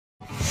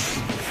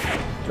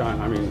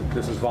John, I mean,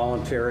 this is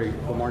voluntary.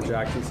 Lamar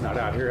Jackson's not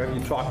out here. Have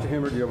you talked to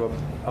him, or do you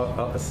have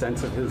a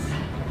sense of his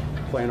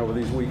plan over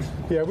these weeks?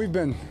 Yeah, we've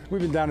been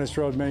down this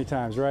road many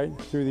times, right,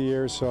 through the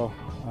years. So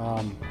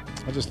I'll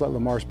just let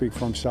Lamar speak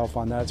for himself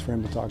on that. It's for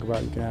him to talk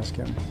about. You can ask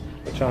him.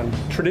 John,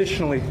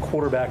 traditionally,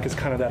 quarterback is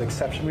kind of that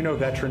exception. We know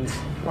veterans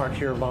aren't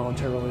here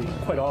voluntarily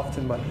quite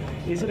often, but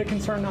is it a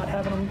concern not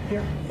having them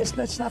here?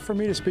 It's not for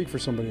me to speak for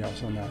somebody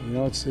else on that. You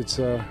know,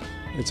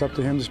 it's up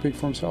to him to speak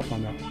for himself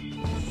on that.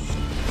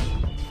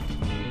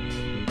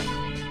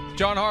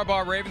 John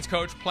Harbaugh, Ravens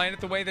coach, playing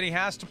it the way that he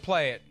has to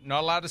play it.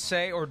 Not allowed to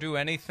say or do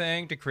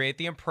anything to create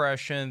the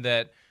impression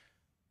that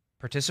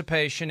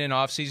participation in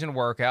off-season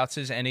workouts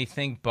is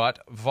anything but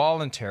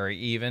voluntary,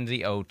 even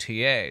the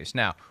OTAs.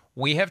 Now,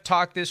 we have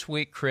talked this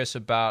week, Chris,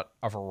 about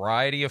a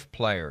variety of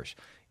players,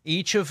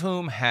 each of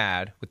whom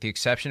had, with the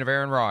exception of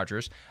Aaron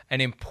Rodgers,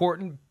 an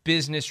important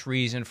business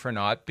reason for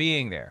not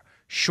being there.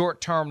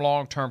 Short-term,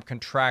 long-term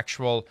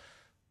contractual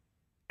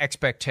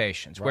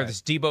expectations, right. Whether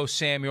it's Deebo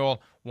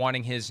Samuel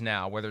wanting his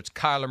now, whether it's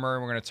Kyler Murray,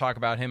 we're going to talk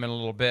about him in a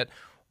little bit,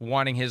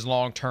 wanting his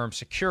long-term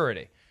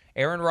security.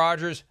 Aaron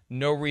Rodgers,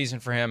 no reason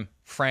for him,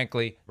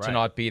 frankly, to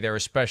not be there,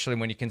 especially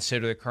when you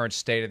consider the current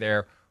state of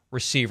their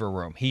receiver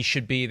room. He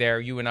should be there.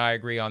 You and I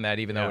agree on that,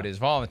 even though it is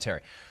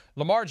voluntary.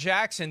 Lamar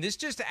Jackson, this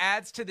just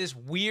adds to this the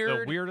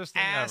weirdest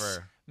thing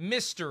ever.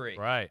 Mystery.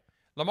 Right.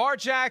 Lamar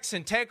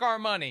Jackson, take our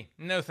money.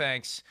 No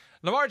thanks.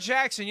 Lamar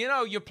Jackson, you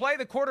know, you play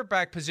the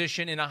quarterback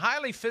position in a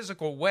highly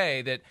physical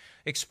way that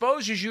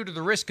exposes you to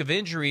the risk of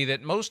injury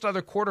that most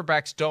other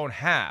quarterbacks don't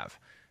have.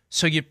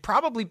 So you'd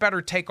probably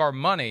better take our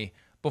money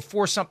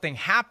before something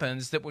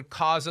happens that would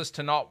cause us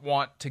to not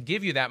want to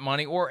give you that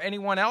money or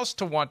anyone else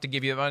to want to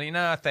give you the money.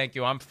 Nah, thank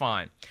you, I'm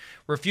fine.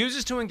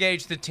 Refuses to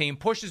engage the team,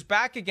 pushes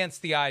back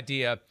against the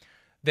idea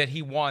that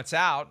he wants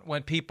out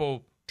when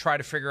people try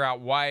to figure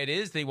out why it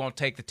is they won't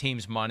take the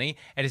team's money,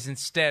 and is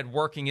instead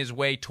working his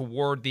way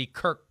toward the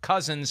Kirk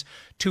Cousins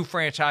 2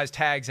 franchise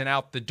tags and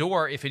out the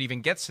door if it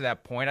even gets to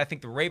that point. I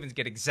think the Ravens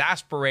get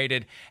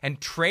exasperated and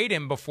trade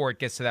him before it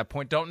gets to that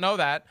point. Don't know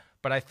that,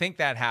 but I think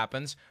that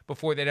happens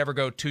before they'd ever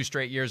go 2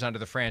 straight years under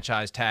the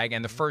franchise tag,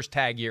 and the first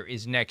tag year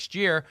is next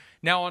year.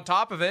 Now, on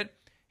top of it,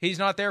 he's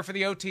not there for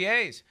the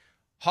OTAs.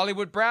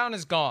 Hollywood Brown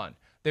is gone.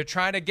 They're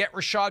trying to get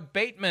Rashad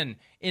Bateman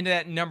into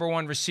that number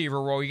 1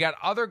 receiver role. You got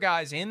other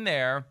guys in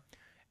there,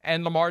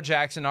 and Lamar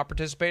Jackson not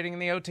participating in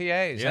the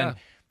OTAs. Yeah.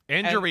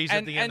 Injuries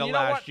at the end of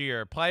last year.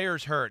 year.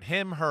 Players hurt.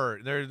 Him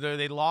hurt.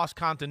 They lost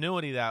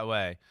continuity that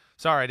way.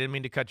 Sorry, I didn't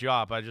mean to cut you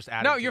off. I just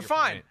added. No, to you're your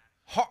fine.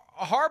 point.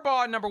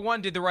 Harbaugh, number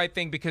 1, did the right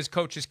thing because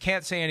coaches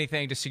can't say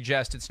anything to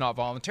suggest it's not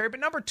voluntary. But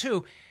number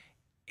 2,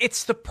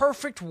 it's the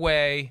perfect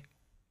way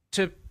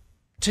to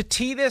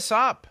tee this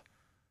up.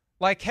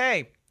 Like,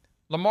 hey,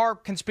 Lamar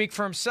can speak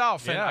for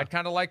himself, and I'd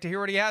kind of like to hear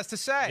what he has to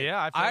say. Yeah,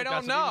 I feel like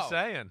that's know. what he was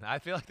saying. I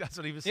feel like that's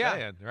what he was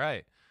saying.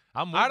 Right.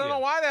 I'm with I don't know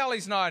why the hell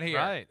he's not here.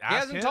 Right. He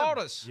hasn't told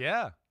us.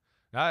 Yeah.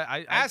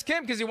 Ask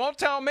him because he won't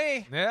tell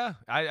me. Yeah,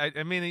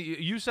 I mean,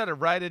 you said it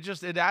right.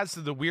 It adds to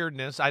the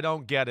weirdness. I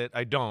don't get it.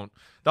 I don't.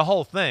 The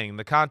whole thing,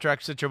 the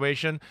contract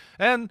situation,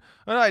 and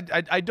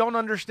I don't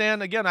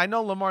understand. Again, I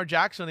know Lamar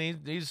Jackson.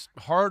 He's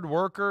a hard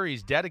worker.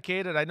 He's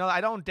dedicated.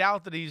 I don't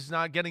doubt that he's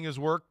not getting his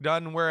work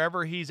done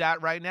wherever he's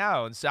at right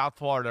now in South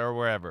Florida or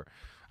wherever.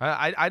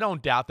 I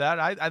don't doubt that.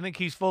 I think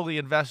he's fully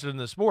invested in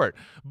the sport.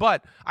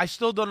 But I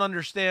still don't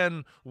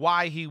understand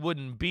why he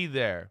wouldn't be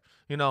there,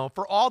 you know,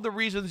 for all the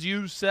reasons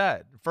you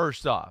said,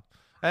 first off.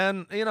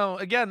 And, you know,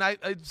 again,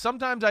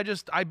 sometimes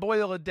I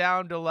boil it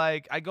down to,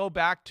 like, I go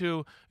back to,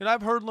 you know,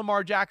 I've heard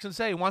Lamar Jackson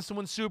say he wants to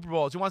win Super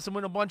Bowls. He wants to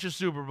win a bunch of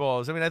Super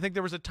Bowls. I mean, I think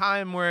there was a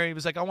time where he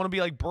was like, I want to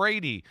be like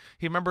Brady.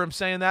 You remember him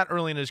saying that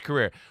early in his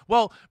career.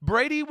 Well,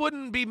 Brady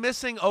wouldn't be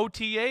missing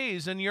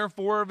OTAs in year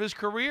 4 of his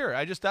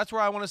career. That's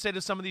where I want to say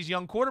to some of these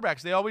young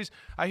quarterbacks.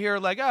 I hear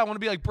like, I want to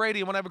be like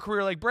Brady. I want to have a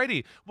career like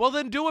Brady. Well,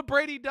 then do what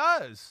Brady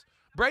does.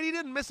 Brady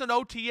didn't miss an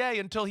OTA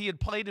until he had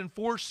played in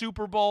 4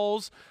 Super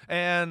Bowls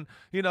and,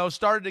 you know,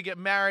 started to get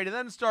married and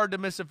then started to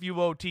miss a few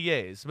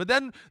OTAs. But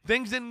then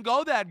things didn't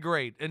go that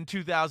great in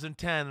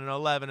 2010 and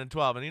 11 and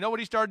 12. And you know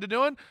what he started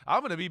doing? I'm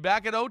going to be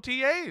back at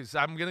OTAs.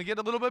 I'm going to get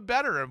a little bit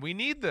better, and we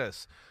need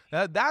this.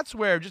 That's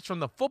where, just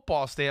from the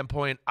football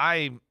standpoint,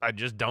 I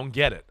just don't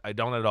get it. I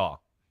don't at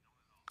all.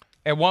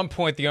 At one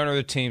point, the owner of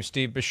the team,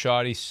 Steve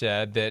Bisciotti,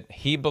 said that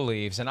he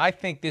believes, and I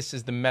think this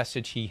is the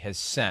message he has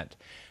sent,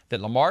 that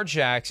Lamar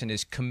Jackson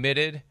is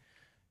committed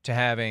to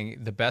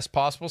having the best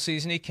possible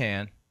season he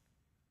can,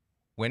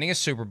 winning a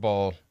Super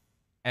Bowl,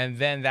 and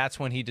then that's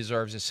when he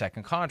deserves his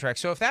second contract.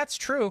 So if that's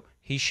true,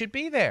 he should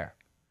be there.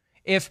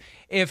 If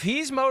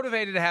he's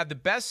motivated to have the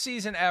best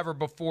season ever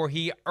before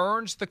he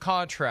earns the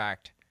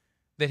contract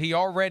that he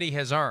already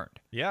has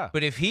earned. Yeah.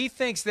 But if he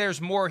thinks there's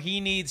more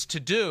he needs to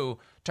do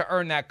to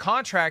earn that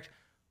contract,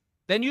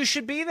 then you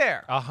should be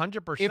there.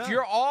 100%. If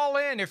you're all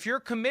in, if you're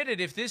committed,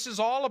 if this is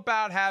all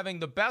about having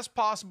the best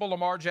possible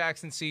Lamar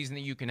Jackson season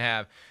that you can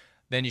have,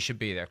 then you should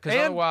be there. Because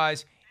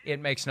otherwise,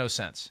 it makes no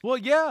sense. Well,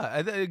 yeah,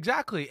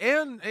 exactly.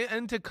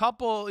 And to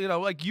couple, you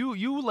know, like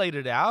you laid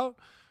it out.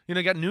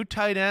 You got new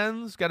tight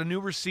ends, got a new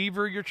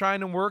receiver you're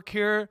trying to work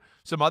here,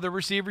 some other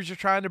receivers you're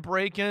trying to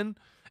break in.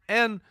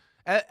 And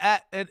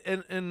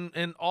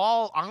in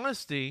all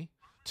honesty,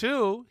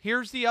 too,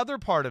 here's the other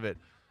part of it.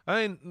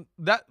 I mean,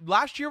 that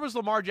last year was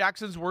Lamar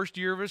Jackson's worst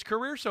year of his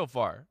career so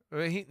far. I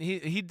mean,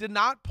 he did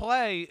not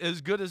play as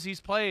good as he's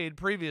played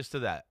previous to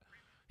that.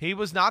 He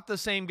was not the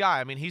same guy.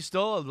 I mean, he's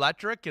still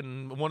electric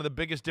and one of the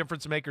biggest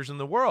difference makers in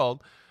the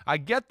world. I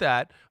get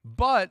that,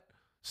 but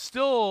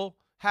still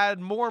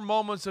had more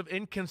moments of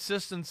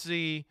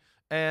inconsistency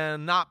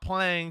and not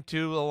playing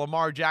to a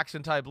Lamar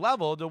Jackson type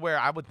level to where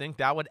I would think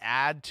that would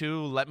add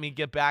to let me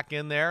get back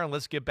in there and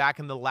let's get back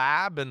in the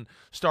lab and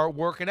start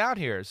working out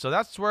here. So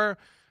that's where,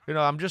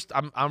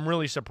 I'm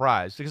really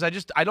surprised because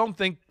I don't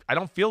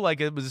feel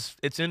like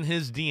it's in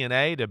his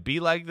DNA to be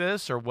like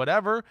this or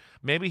whatever.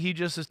 Maybe he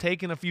just has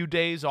taken a few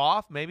days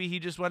off. Maybe he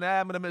just went,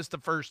 I'm going to miss the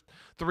first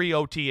 3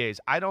 OTAs.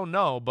 I don't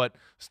know, but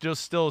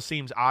still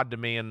seems odd to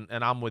me, and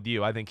I'm with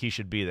you. I think he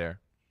should be there.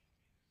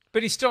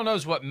 But he still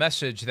knows what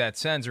message that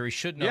sends, or he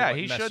should know what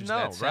message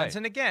that sends. Right.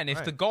 And again,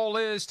 if the goal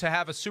is to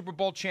have a Super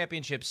Bowl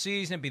championship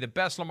season and be the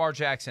best Lamar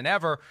Jackson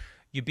ever,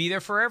 you be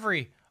there for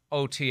every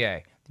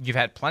OTA. You've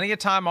had plenty of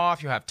time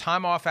off. You have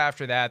time off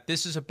after that.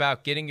 This is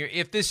about getting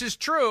if this is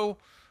true,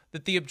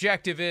 that the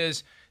objective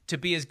is to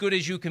be as good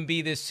as you can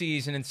be this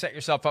season and set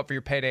yourself up for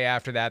your payday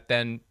after that,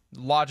 then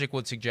logic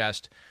would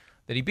suggest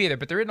that he'd be there.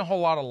 But there isn't a whole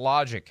lot of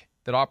logic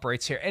that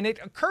operates here. And it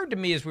occurred to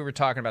me as we were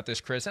talking about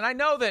this, Chris, and I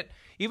know that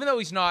even though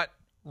he's not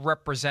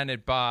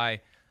represented by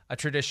a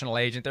traditional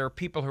agent, there are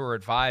people who are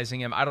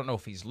advising him. I don't know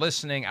if he's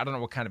listening. I don't know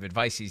what kind of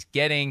advice he's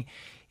getting.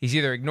 He's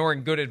either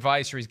ignoring good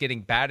advice or he's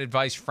getting bad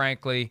advice,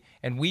 frankly.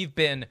 And we've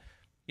been,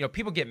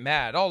 people get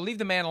mad. Oh, leave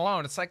the man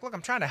alone. It's like, look,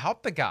 I'm trying to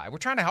help the guy. We're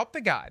trying to help the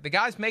guy. The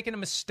guy's making a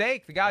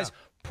mistake. The guy's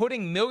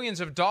putting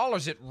millions of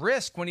dollars at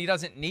risk when he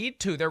doesn't need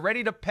to. They're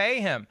ready to pay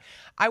him.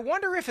 I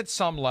wonder if at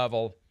some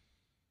level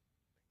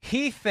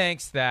he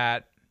thinks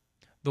that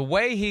the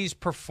way he's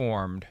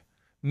performed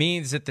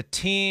means that the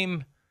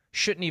team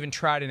shouldn't even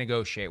try to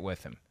negotiate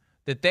with him,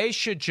 that they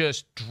should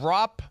just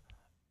drop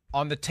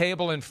on the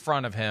table in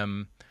front of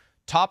him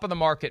top of the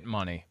market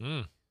money,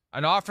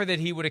 an offer that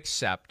he would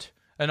accept,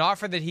 an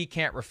offer that he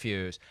can't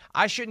refuse.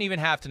 I shouldn't even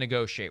have to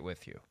negotiate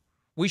with you.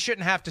 We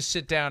shouldn't have to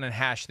sit down and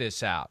hash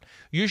this out.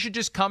 You should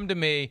just come to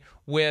me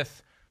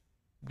with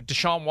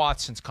Deshaun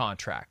Watson's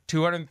contract,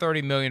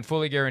 $230 million,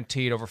 fully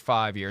guaranteed over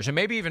 5 years, and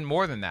maybe even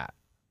more than that,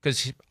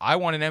 because I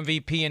won an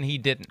MVP and he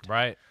didn't.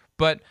 Right.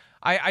 But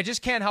I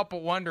just can't help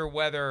but wonder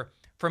whether,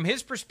 from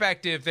his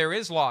perspective, there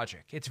is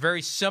logic. It's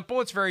very simple.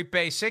 It's very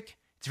basic.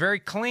 It's very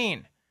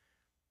clean.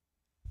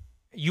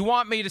 You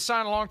want me to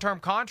sign a long-term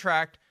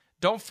contract,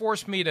 don't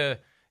force me to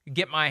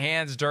get my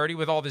hands dirty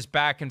with all this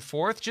back and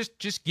forth.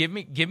 Just give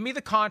me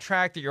the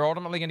contract that you're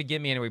ultimately going to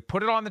give me anyway.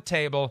 Put it on the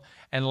table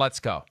and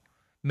let's go.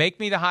 Make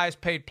me the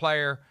highest paid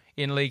player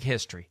in league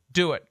history.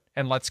 Do it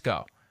and let's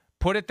go.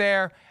 Put it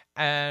there,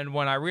 and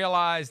when I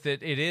realize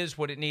that it is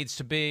what it needs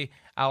to be,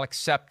 I'll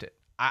accept it.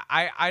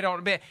 I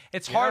don't.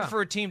 It's hard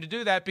for a team to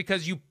do that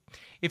because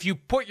if you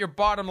put your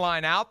bottom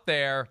line out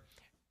there,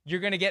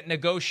 you're going to get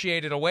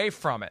negotiated away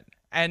from it.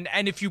 And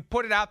if you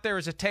put it out there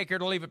as a taker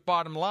to leave it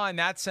bottom line,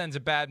 that sends a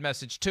bad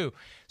message too.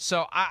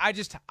 So I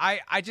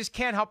just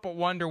can't help but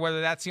wonder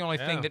whether that's the only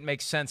thing that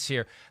makes sense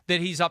here. That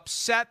he's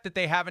upset that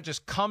they haven't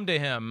just come to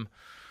him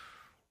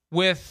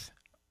with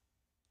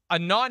a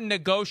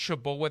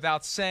non-negotiable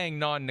without saying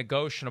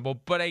non-negotiable,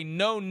 but a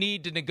no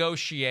need to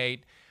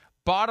negotiate.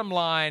 Bottom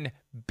line,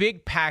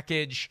 big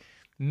package,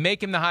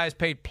 make him the highest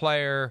paid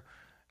player.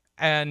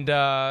 And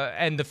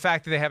the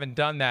fact that they haven't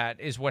done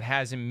that is what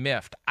has him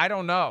miffed. I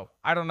don't know.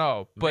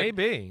 But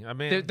maybe. I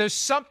mean, there's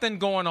something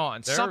going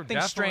on. Something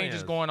strange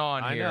is going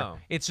on I here. know.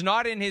 It's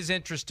not in his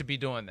interest to be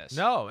doing this.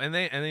 No,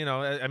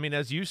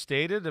 as you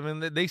stated,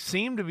 they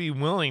seem to be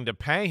willing to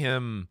pay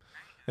him,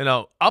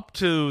 up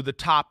to the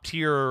top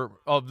tier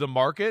of the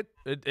market.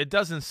 It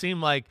doesn't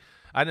seem like,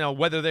 I don't know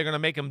whether they're going to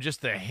make him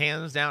just the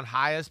hands down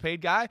highest paid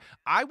guy.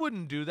 I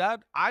wouldn't do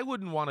that. I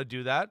wouldn't want to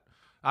do that.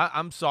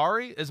 I'm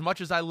sorry. As much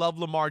as I love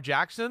Lamar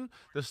Jackson,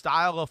 the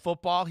style of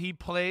football he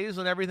plays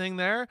and everything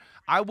there,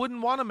 I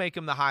wouldn't want to make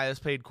him the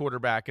highest paid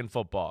quarterback in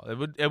football.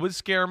 It would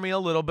scare me a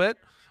little bit.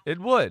 It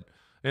would.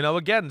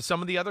 Again,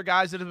 some of the other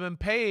guys that have been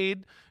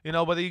paid,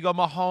 whether you go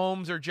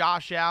Mahomes or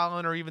Josh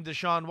Allen or even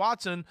Deshaun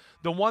Watson,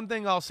 the one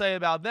thing I'll say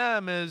about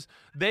them is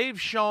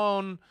they've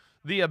shown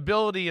the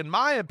ability, in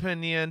my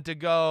opinion, to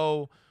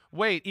go,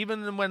 wait,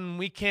 even when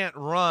we can't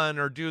run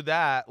or do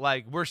that,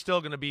 like, we're still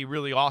going to be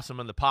really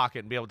awesome in the pocket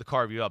and be able to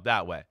carve you up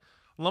that way.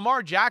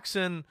 Lamar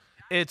Jackson,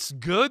 it's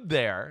good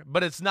there,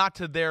 but it's not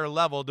to their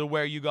level to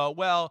where you go,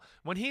 well,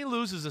 when he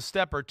loses a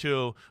step or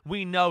two,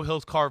 we know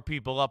he'll carve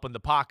people up in the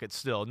pocket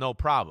still, no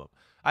problem.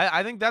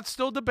 I think that's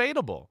still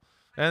debatable.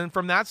 And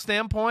from that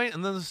standpoint,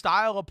 and then the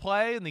style of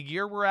play and the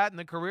year we're at in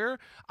the career,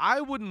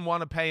 I wouldn't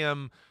want to pay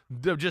him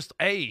just,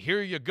 hey,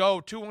 here you go,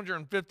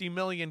 $250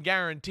 million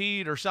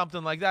guaranteed or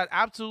something like that.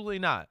 Absolutely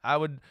not. I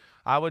would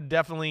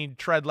definitely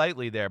tread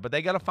lightly there. But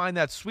they got to find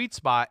that sweet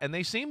spot, and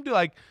they seem to,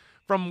 like,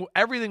 from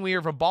everything we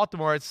hear from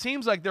Baltimore, it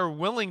seems like they're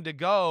willing to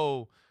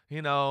go,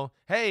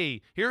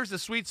 hey, here's the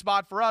sweet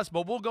spot for us,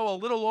 but we'll go a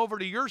little over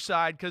to your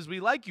side because we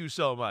like you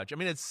so much. I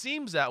mean, it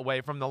seems that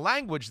way from the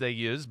language they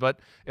use,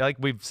 but like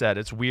we've said,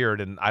 it's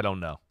weird, and I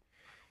don't know.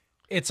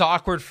 It's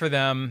awkward for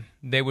them.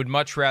 They would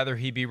much rather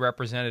he be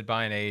represented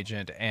by an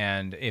agent,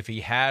 and if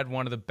he had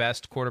one of the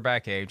best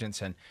quarterback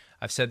agents, and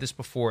I've said this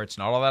before, it's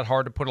not all that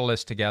hard to put a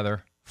list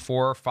together.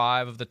 4 or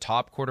 5 of the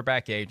top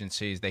quarterback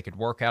agencies, they could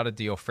work out a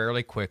deal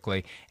fairly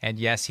quickly. And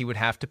yes, he would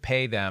have to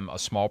pay them a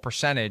small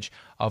percentage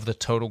of the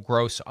total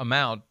gross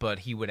amount, but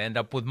he would end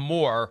up with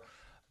more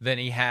than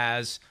he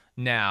has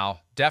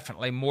now,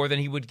 definitely more than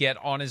he would get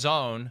on his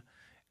own.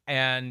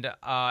 And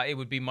it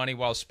would be money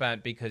well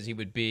spent because he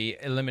would be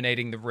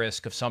eliminating the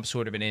risk of some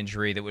sort of an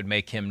injury that would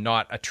make him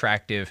not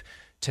attractive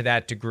to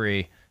that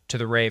degree to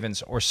the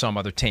Ravens or some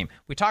other team.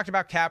 We talked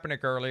about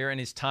Kaepernick earlier and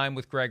his time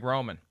with Greg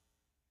Roman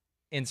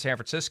in San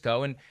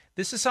Francisco, and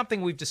this is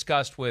something we've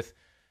discussed with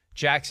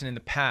Jackson in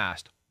the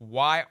past.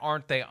 Why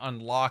aren't they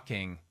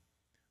unlocking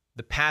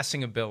the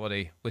passing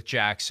ability with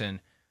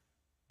Jackson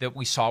that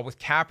we saw with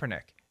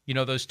Kaepernick?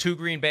 Those 2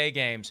 Green Bay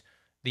games,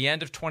 the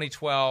end of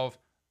 2012,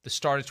 the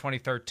start of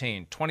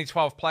 2013.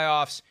 2012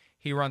 playoffs,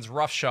 he runs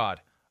roughshod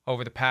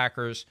over the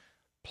Packers.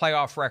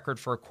 Playoff record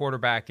for a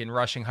quarterback in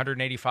rushing,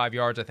 185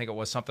 yards, I think it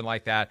was, something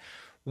like that.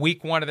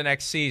 Week 1 of the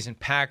next season,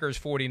 Packers,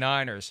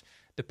 49ers.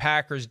 The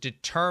Packers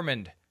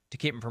determined to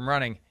keep him from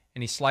running,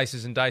 and he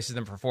slices and dices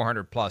them for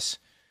 400-plus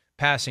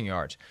passing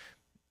yards.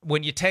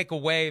 When you take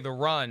away the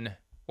run,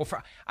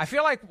 I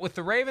feel like with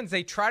the Ravens,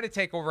 they try to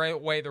take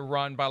away the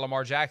run by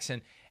Lamar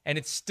Jackson, and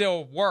it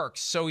still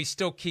works, so he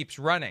still keeps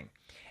running.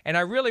 And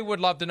I really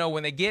would love to know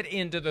when they get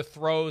into the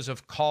throes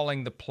of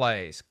calling the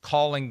plays,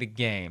 calling the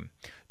game,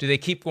 do they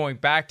keep going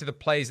back to the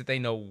plays that they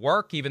know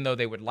work, even though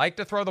they would like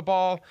to throw the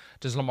ball?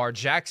 Does Lamar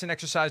Jackson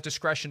exercise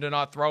discretion to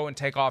not throw and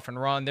take off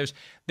and run?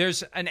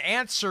 There's an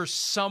answer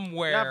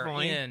somewhere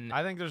in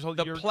I think there's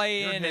the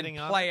play in and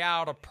play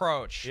out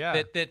approach.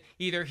 Yeah. That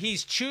either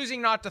he's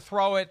choosing not to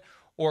throw it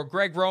or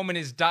Greg Roman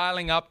is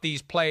dialing up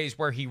these plays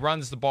where he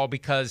runs the ball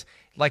because,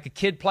 like a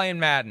kid playing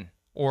Madden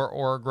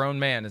or a grown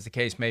man, as the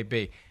case may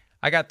be,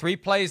 I got 3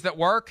 plays that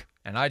work,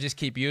 and I just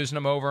keep using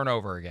them over and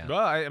over again.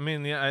 Well, I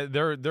mean,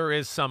 there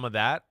is some of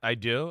that. I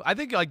do. I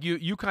think like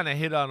you kind of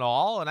hit on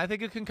all, and I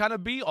think it can kind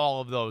of be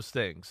all of those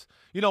things.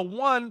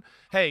 One,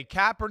 hey,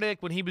 Kaepernick,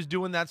 when he was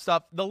doing that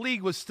stuff, the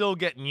league was still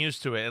getting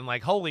used to it, and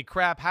like, holy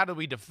crap, how do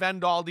we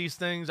defend all these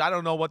things? I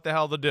don't know what the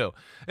hell to do.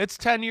 It's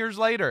 10 years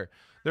later.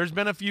 There's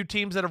been a few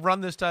teams that have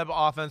run this type of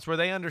offense where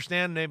they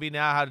understand maybe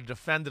now how to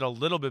defend it a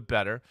little bit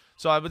better.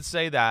 So I would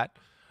say that.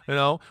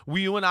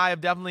 You and I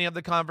have definitely had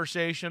the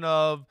conversation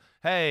of,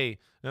 hey,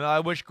 I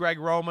wish Greg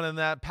Roman and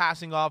that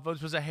passing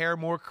offense was a hair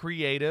more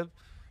creative.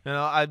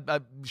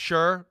 I'm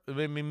sure,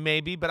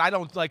 maybe, but I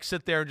don't like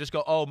sit there and just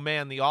go, oh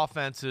man, the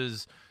offense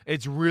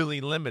it's really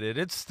limited.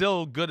 It's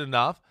still good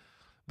enough.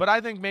 But I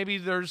think maybe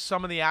there's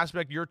some of the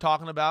aspect you're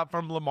talking about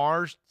from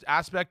Lamar's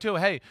aspect too.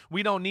 Hey,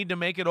 we don't need to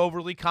make it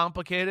overly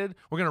complicated.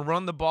 We're going to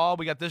run the ball.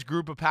 We got this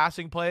group of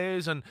passing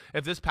plays, and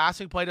if this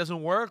passing play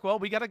doesn't work, well,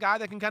 we got a guy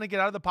that can kind of get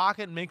out of the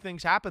pocket and make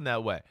things happen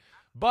that way.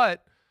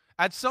 But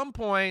at some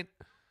point,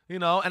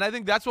 and I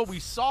think that's what we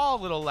saw a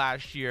little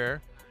last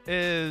year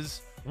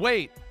is,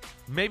 wait,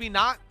 maybe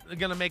not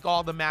going to make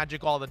all the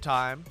magic all the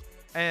time,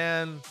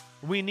 and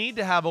we need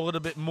to have a little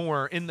bit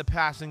more in the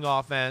passing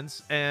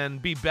offense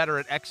and be better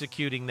at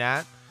executing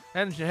that.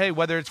 And, hey,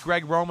 whether it's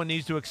Greg Roman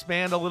needs to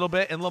expand a little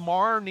bit and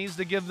Lamar needs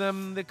to give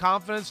them the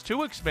confidence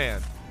to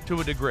expand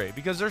to a degree.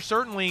 Because there's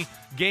certainly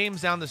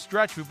games down the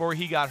stretch before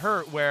he got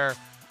hurt where,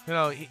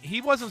 he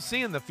wasn't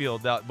seeing the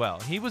field that well.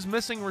 He was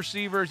missing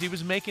receivers. He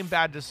was making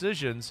bad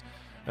decisions.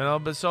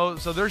 But so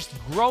there's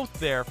growth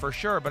there for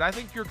sure. But I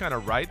think you're kind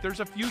of right. There's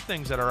a few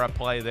things that are at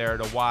play there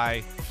to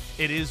why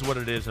it is what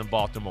it is in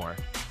Baltimore.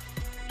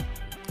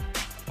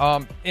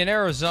 In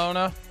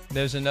Arizona,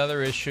 there's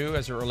another issue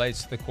as it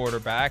relates to the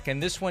quarterback,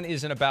 and this one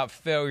isn't about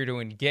failure to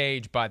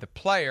engage by the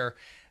player.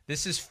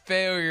 This is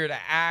failure to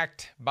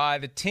act by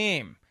the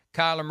team.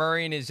 Kyler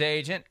Murray and his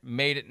agent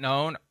made it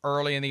known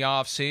early in the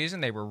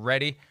offseason they were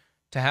ready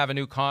to have a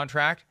new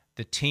contract.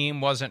 The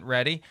team wasn't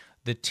ready.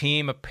 The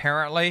team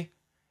apparently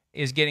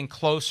is getting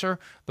closer.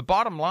 The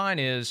bottom line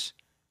is,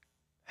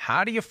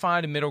 how do you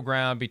find a middle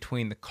ground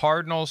between the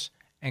Cardinals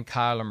and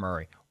Kyler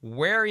Murray?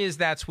 Where is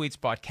that sweet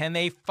spot? Can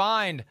they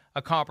find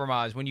a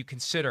compromise when you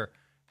consider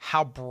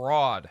how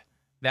broad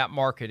that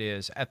market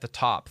is at the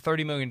top?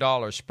 $30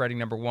 million spreading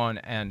number 1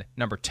 and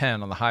number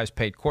 10 on the highest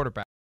paid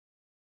quarterback.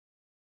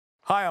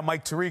 Hi, I'm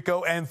Mike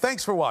Tirico, and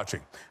thanks for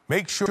watching.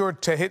 Make sure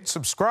to hit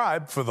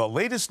subscribe for the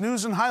latest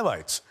news and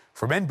highlights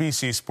from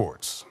NBC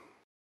Sports.